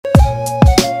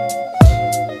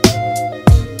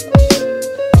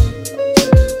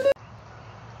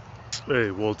Hey,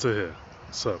 Walter here.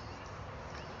 So,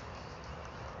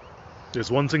 there's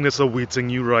one thing that's awaiting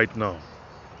you right now.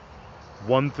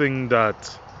 One thing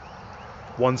that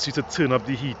wants you to turn up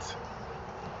the heat.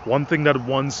 One thing that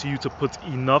wants you to put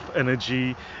enough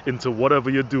energy into whatever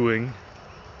you're doing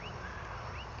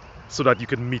so that you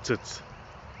can meet it.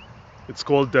 It's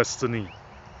called destiny.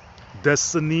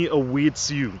 Destiny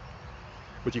awaits you.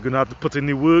 But you're going to have to put in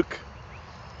the work.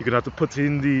 You're going to have to put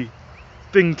in the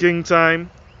thinking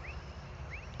time.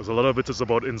 Because a lot of it is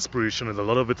about inspiration and a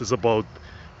lot of it is about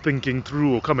thinking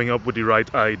through or coming up with the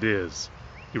right ideas,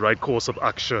 the right course of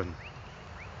action.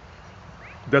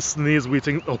 Destiny is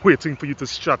waiting for you to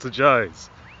strategize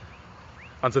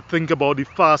and to think about the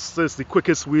fastest, the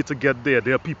quickest way to get there.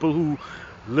 There are people who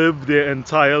live their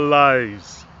entire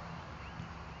lives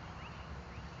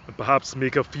and perhaps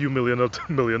make a few million or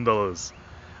 $1 million.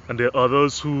 And there are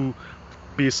others who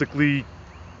basically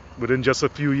within just a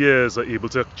few years are able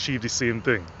to achieve the same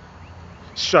thing.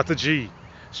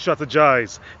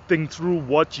 Strategize, think through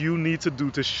what you need to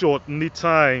do to shorten the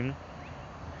time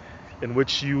in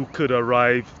which you could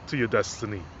arrive to your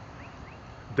destiny.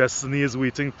 Destiny is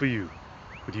waiting for you.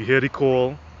 Would you hear the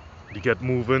call? Would you get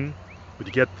moving? Would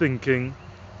you get thinking?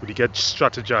 Would you get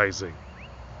strategizing?